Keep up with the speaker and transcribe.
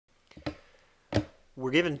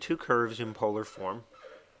We're given two curves in polar form,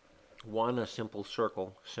 one a simple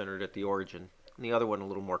circle centered at the origin, and the other one a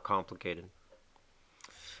little more complicated.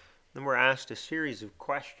 Then we're asked a series of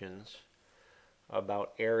questions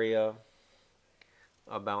about area,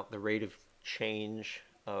 about the rate of change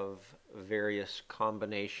of various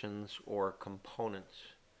combinations or components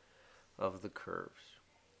of the curves.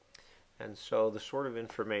 And so the sort of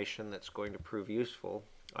information that's going to prove useful,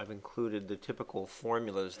 I've included the typical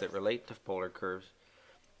formulas that relate to polar curves.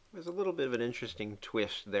 There's a little bit of an interesting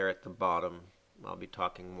twist there at the bottom. I'll be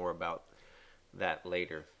talking more about that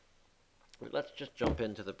later. But let's just jump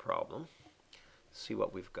into the problem, see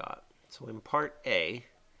what we've got. So in part A,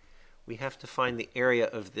 we have to find the area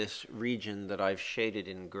of this region that I've shaded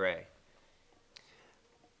in gray.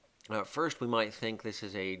 First, we might think this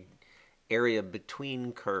is an area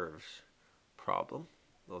between curves problem.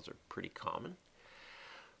 Those are pretty common.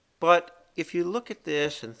 But if you look at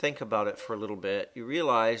this and think about it for a little bit, you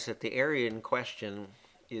realize that the area in question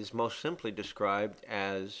is most simply described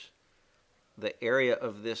as the area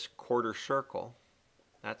of this quarter circle.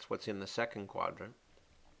 That's what's in the second quadrant.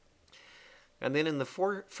 And then in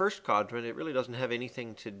the first quadrant, it really doesn't have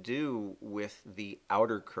anything to do with the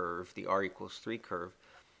outer curve, the r equals 3 curve.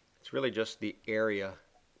 It's really just the area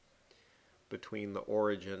between the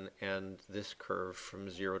origin and this curve from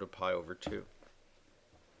 0 to pi over 2.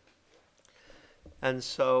 And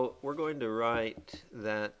so we're going to write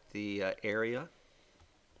that the area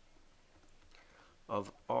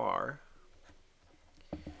of R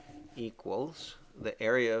equals the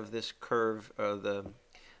area of this curve,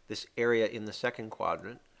 this area in the second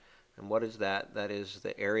quadrant. And what is that? That is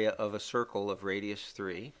the area of a circle of radius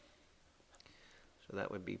 3. So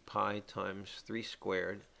that would be pi times 3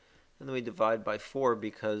 squared. And then we divide by 4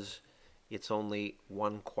 because it's only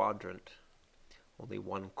one quadrant, only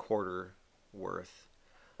 1/4 worth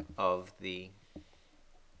of the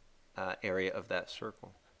area of that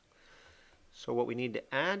circle. So what we need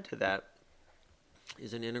to add to that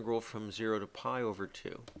is an integral from 0 to pi over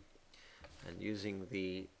 2. And using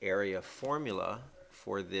the area formula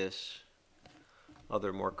for this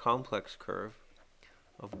other more complex curve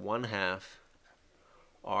of 1/2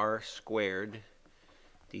 r squared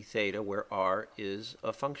d theta, where r is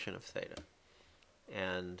a function of theta.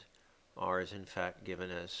 And r is in fact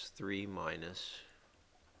given as 3 minus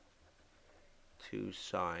 2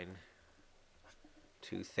 sine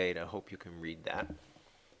 2 theta. Hope you can read that.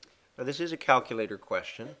 Now this is a calculator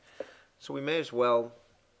question, so we may as well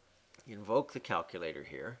invoke the calculator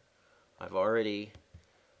here. I've already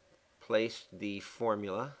placed the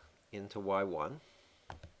formula into y1.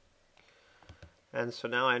 And so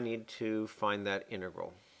now I need to find that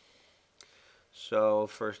integral. So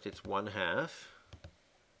first it's 1/2.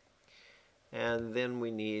 And then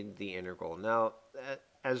we need the integral. Now,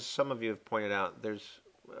 as some of you have pointed out, there's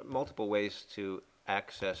multiple ways to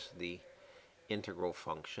access the integral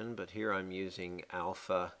function, but here I'm using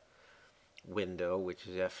alpha window, which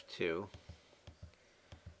is f2,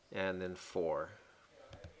 and then 4.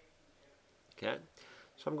 Okay,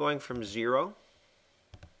 so I'm going from 0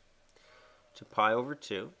 to pi over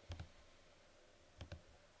 2.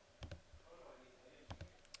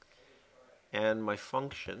 And my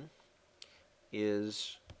function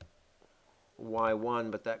is y1,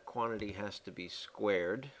 but that quantity has to be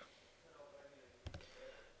squared.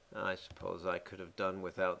 I suppose I could have done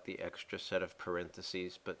without the extra set of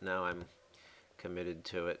parentheses, but now I'm committed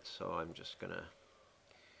to it, so I'm just going to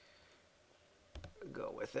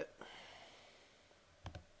go with it.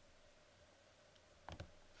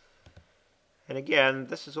 And again,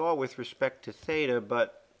 this is all with respect to theta,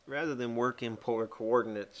 but rather than work in polar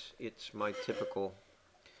coordinates, it's my typical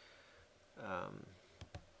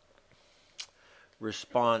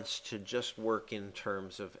response to just work in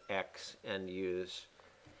terms of x and use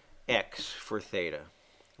x for theta.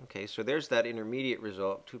 Okay, so there's that intermediate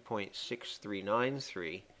result,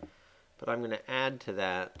 2.6393, but I'm going to add to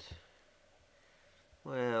that,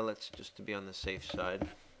 well, let's just to be on the safe side,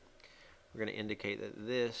 we're going to indicate that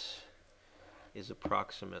this is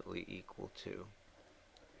approximately equal to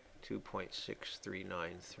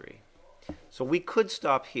 2.6393. So we could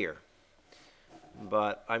stop here,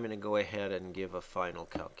 but I'm going to go ahead and give a final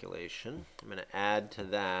calculation. I'm going to add to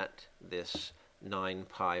that this 9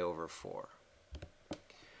 pi over 4,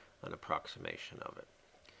 an approximation of it.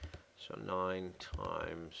 So 9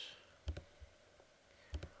 times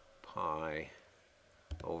pi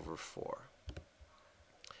over 4.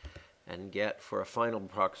 And get, for a final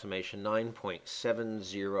approximation,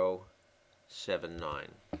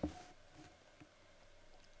 9.7079.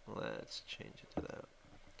 Let's change it to that.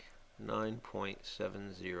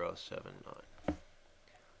 9.7079.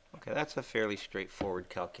 Okay, that's a fairly straightforward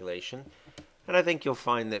calculation. And I think you'll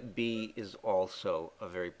find that B is also a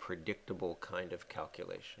very predictable kind of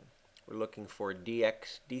calculation. We're looking for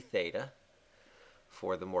dx d theta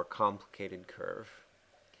for the more complicated curve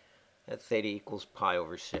at theta equals pi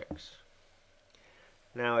over 6.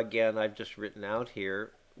 Now again, I've just written out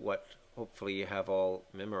here what hopefully you have all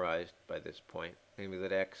memorized by this point, namely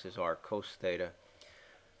that x is r cos theta,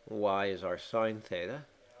 y is r sine theta.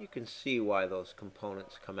 You can see why those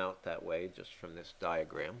components come out that way just from this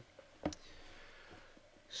diagram.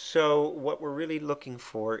 So what we're really looking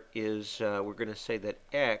for is we're going to say that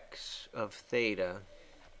x of theta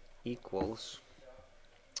equals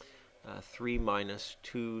 3 minus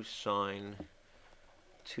 2 sine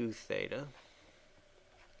 2 theta.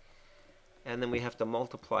 And then we have to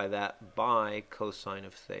multiply that by cosine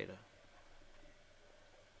of theta.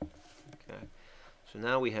 Okay. So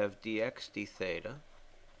now we have dx d theta,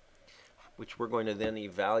 which we're going to then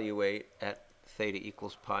evaluate at theta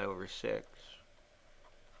equals pi over 6.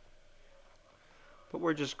 But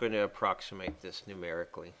we're just going to approximate this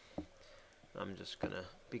numerically. I'm just going to,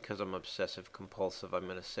 because I'm obsessive compulsive, I'm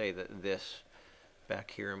going to say that this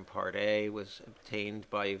back here in part A was obtained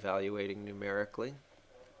by evaluating numerically.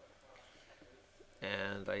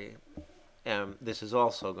 And this is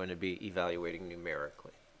also going to be evaluating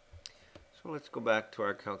numerically. So let's go back to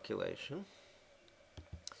our calculation.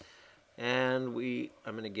 And I'm going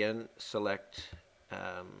to again select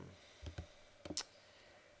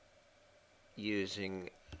using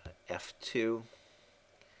F2.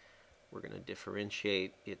 We're going to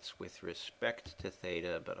differentiate it's with respect to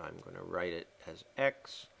theta, but I'm going to write it as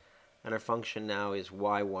x. And our function now is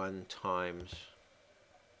y1 times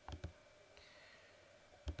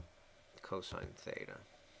cosine theta.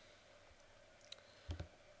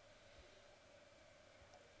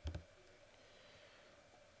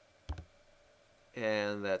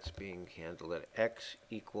 And that's being handled at x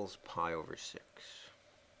equals pi over 6.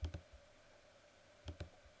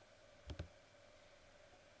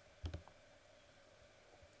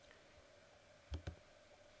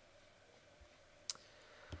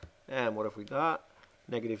 And what have we got?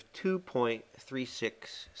 Negative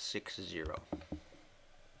 2.3660.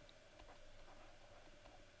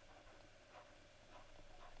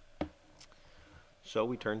 So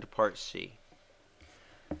we turn to part C.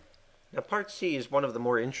 Now part C is one of the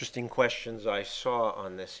more interesting questions I saw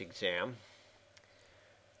on this exam.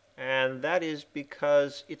 And that is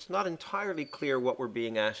because it's not entirely clear what we're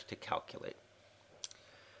being asked to calculate.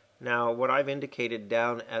 Now what I've indicated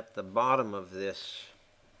down at the bottom of this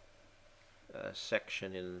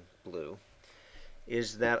section in blue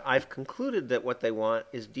is that I've concluded that what they want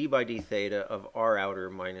is d by d theta of r outer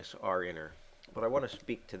minus r inner. But I want to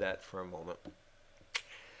speak to that for a moment,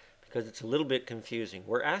 because it's a little bit confusing.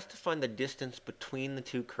 We're asked to find the distance between the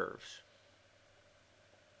two curves.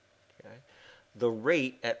 Okay? The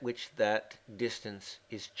rate at which that distance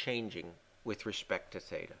is changing with respect to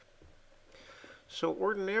theta. So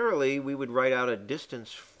ordinarily we would write out a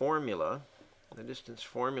distance formula. The distance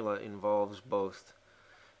formula involves both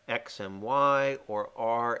x and y, or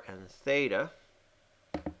r and theta.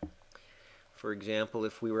 For example,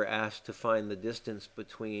 if we were asked to find the distance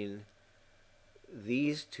between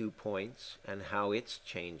these 2 points and how it's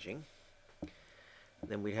changing,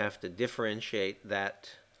 then we'd have to differentiate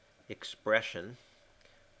that expression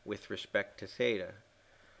with respect to theta.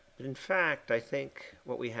 But in fact, I think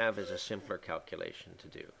what we have is a simpler calculation to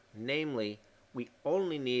do. Namely, we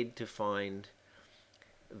only need to find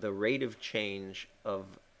the rate of change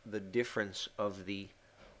of the difference of the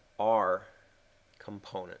r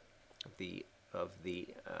component, of the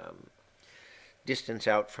distance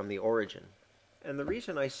out from the origin. And the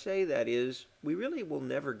reason I say that is we really will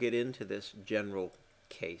never get into this general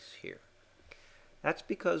case here. That's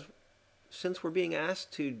because since we're being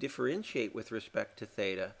asked to differentiate with respect to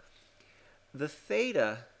theta, the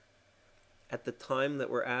theta at the time that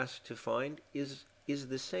we're asked to find is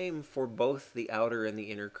the same for both the outer and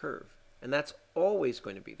the inner curve. And that's always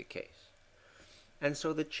going to be the case. And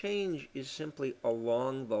so the change is simply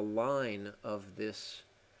along the line of this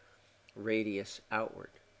radius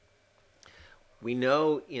outward. We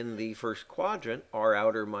know in the first quadrant, r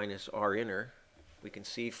outer minus r inner, we can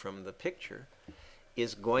see from the picture,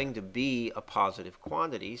 is going to be a positive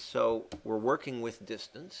quantity. So we're working with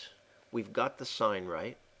distance. We've got the sign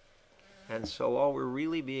right. And so all we're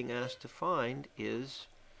really being asked to find is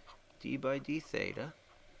d by d theta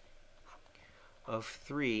of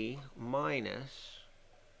 3 minus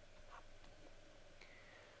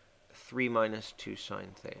 2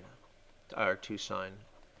 sine theta, or 2 sine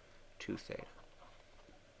 2 theta.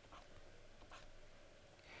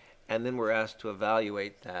 and then we're asked to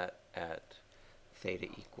evaluate that at theta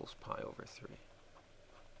equals pi over 3.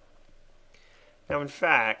 Now, in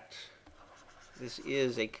fact, this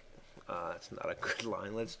is a, that's not a good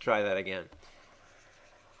line. Let's try that again.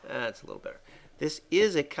 That's a little better. This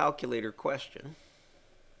is a calculator question.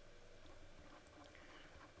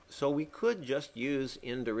 So we could just use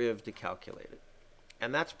inderiv to calculate it.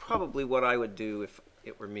 And that's probably what I would do if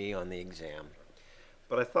it were me on the exam.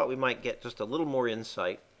 But I thought we might get just a little more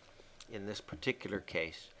insight in this particular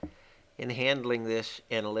case in handling this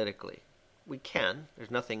analytically. We can.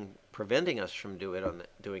 There's nothing preventing us from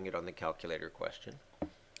doing it on the calculator question.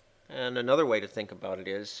 And another way to think about it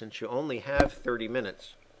is, since you only have 30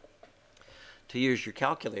 minutes to use your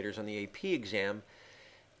calculators on the AP exam,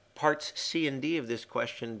 parts C and D of this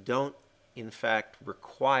question don't, in fact,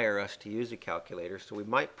 require us to use a calculator, so we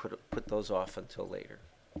might put those off until later.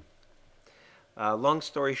 Long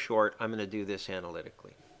story short, I'm going to do this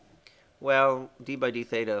analytically. Well, d by d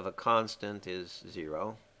theta of a constant is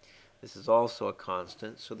 0. This is also a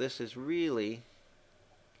constant, so this is really,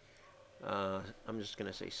 I'm just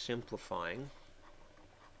going to say simplifying.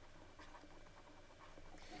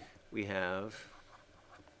 We have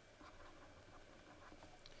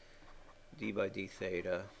d by d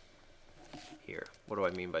theta here. What do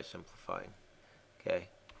I mean by simplifying? Okay,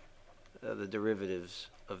 the derivatives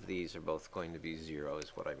of these are both going to be 0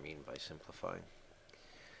 is what I mean by simplifying.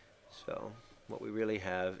 So what we really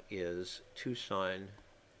have is 2 sine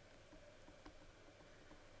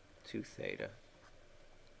 2 theta.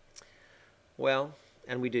 Well,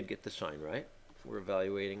 and we did get the sign right. We're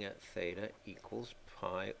evaluating at theta equals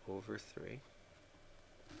pi over 3.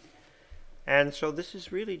 And so this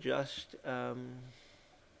is really just, we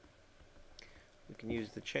can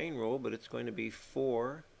use the chain rule, but it's going to be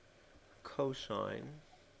 4 cosine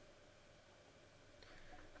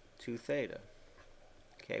 2 theta.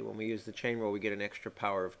 Okay, when we use the chain rule, we get an extra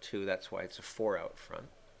power of 2. That's why it's a 4 out front.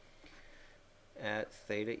 At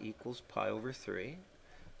theta equals pi over 3.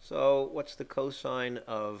 So what's the cosine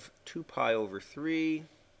of 2 pi over 3?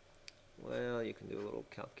 Well, you can do a little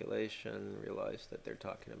calculation, realize that they're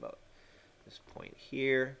talking about this point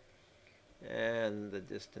here, and the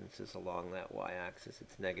distance is along that y-axis.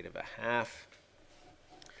 It's -1/2.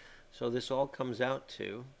 So this all comes out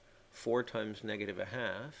to 4 times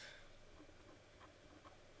 -1/2,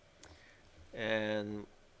 and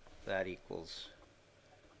that equals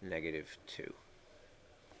 -2.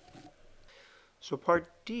 So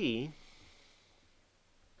part D,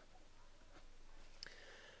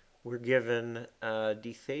 we're given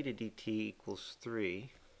d theta dt equals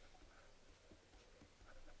 3.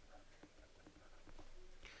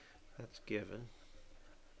 That's given.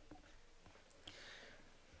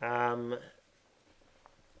 I'm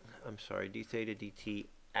sorry, d theta dt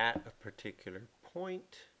at a particular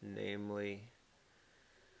point, namely,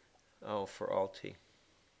 for all t.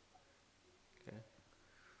 Okay.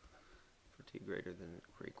 For t greater than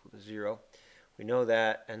or equal to 0. We know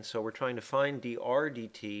that, and so we're trying to find dr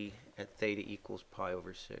dt at theta equals pi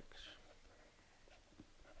over 6.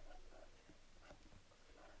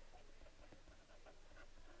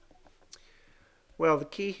 Well, the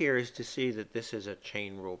key here is to see that this is a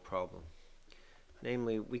chain rule problem.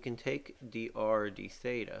 Namely, we can take dr d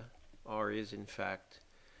theta. R is, in fact,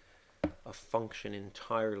 a function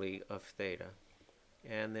entirely of theta,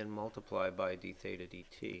 and then multiply by d theta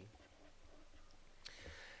dt.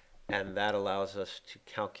 And that allows us to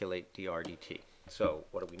calculate dr dt. So,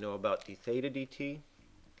 what do we know about d theta dt?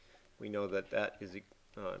 We know that that is,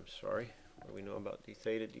 what do we know about d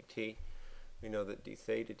theta dt? We know that d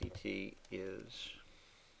theta dt is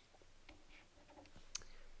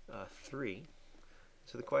 3.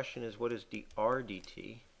 So the question is, what is dr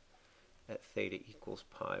dt at theta equals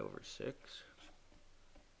pi over 6?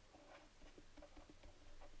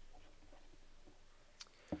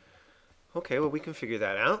 Okay, well, we can figure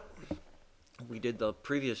that out. We did the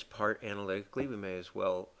previous part analytically. We may as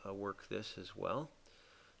well work this as well.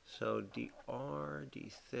 So dr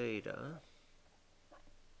d theta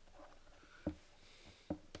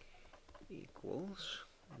equals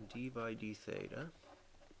d by d theta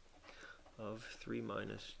of 3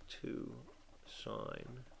 minus 2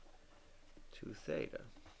 sine 2 theta.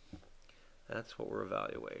 That's what we're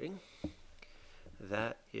evaluating.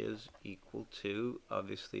 That is equal to,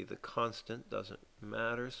 obviously the constant doesn't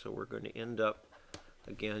matter, so we're going to end up,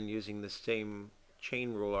 again, using the same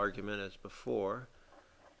chain rule argument as before,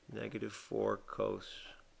 -4 cos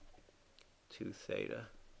 2 theta.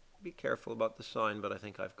 Be careful about the sign, but I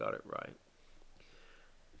think I've got it right.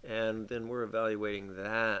 And then we're evaluating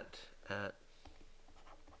that at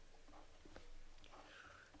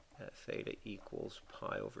theta equals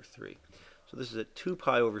pi over 3. So this is at 2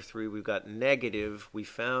 pi over 3. We've got negative. We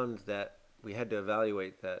found that we had to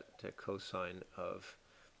evaluate that cosine of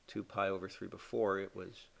 2 pi over 3 before. It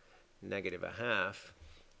was negative a half.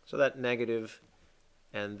 So that negative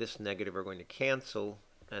and this negative are going to cancel,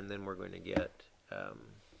 and then we're going to get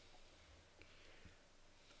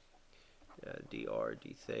dr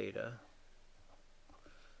d theta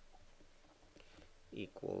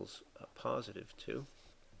equals positive 2.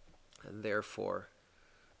 And therefore,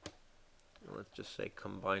 let's just say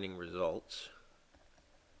combining results,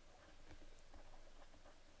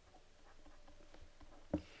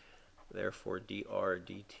 therefore dr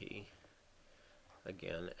dt,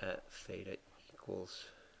 again at theta equals,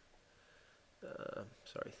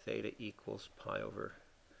 theta equals pi over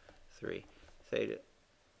 3. Theta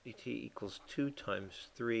dt equals 2 times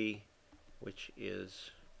 3, which is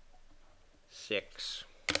 6.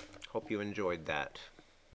 Hope you enjoyed that.